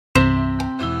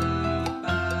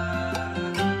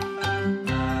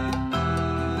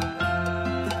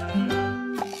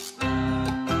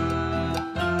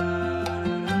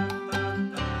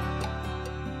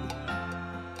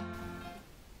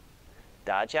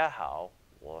大家好，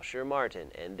我是 Martin,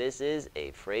 and this is a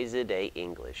Phrase a Day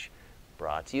English,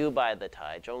 brought to you by the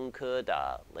Taichung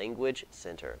Keda Language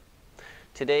Center.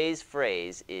 Today's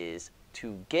phrase is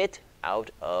to get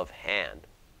out of hand.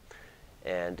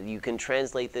 And you can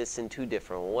translate this in two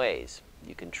different ways.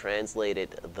 You can translate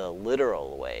it the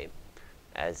literal way,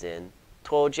 as in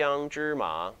脱缰之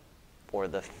马, or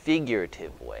the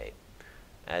figurative way,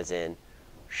 as in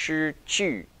失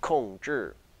去控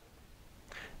制.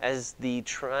 As the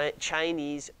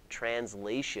Chinese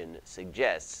translation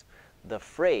suggests, the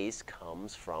phrase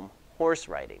comes from horse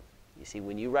riding. You see,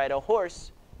 when you ride a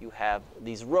horse, you have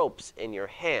these ropes in your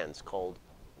hands called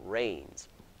reins.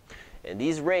 And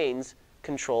these reins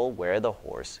control where the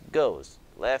horse goes,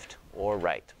 left or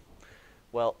right.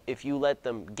 Well, if you let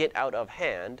them get out of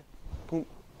hand,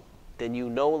 then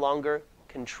you no longer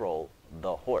control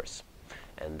the horse.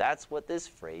 And that's what this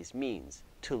phrase means,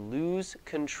 to lose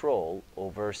control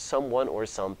over someone or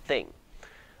something.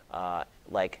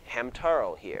 Like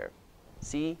Hamtaro here.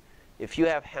 See, if you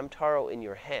have Hamtaro in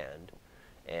your hand,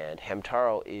 and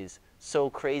Hamtaro is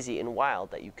so crazy and wild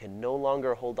that you can no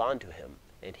longer hold on to him,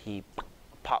 and he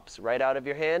pops right out of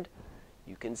your hand,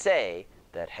 you can say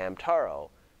that Hamtaro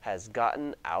has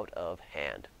gotten out of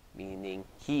hand, meaning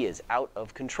he is out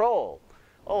of control.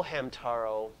 Oh,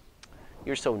 Hamtaro,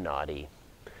 you're so naughty.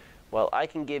 Well, I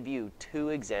can give you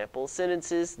two example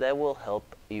sentences that will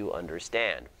help you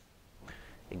understand.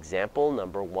 Example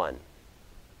number 1.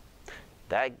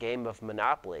 That game of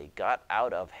Monopoly got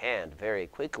out of hand very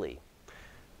quickly.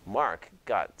 Mark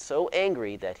got so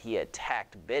angry that he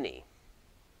attacked Benny.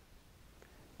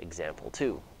 Example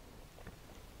 2.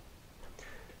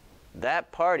 That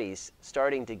party's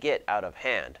starting to get out of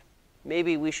hand.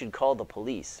 Maybe we should call the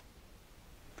police.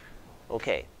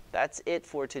 Okay, that's it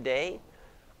for today.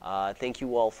 Thank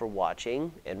you all for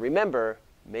watching. And remember,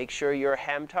 make sure your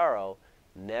Hamtaro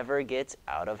never gets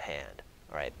out of hand.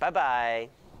 All right, bye-bye.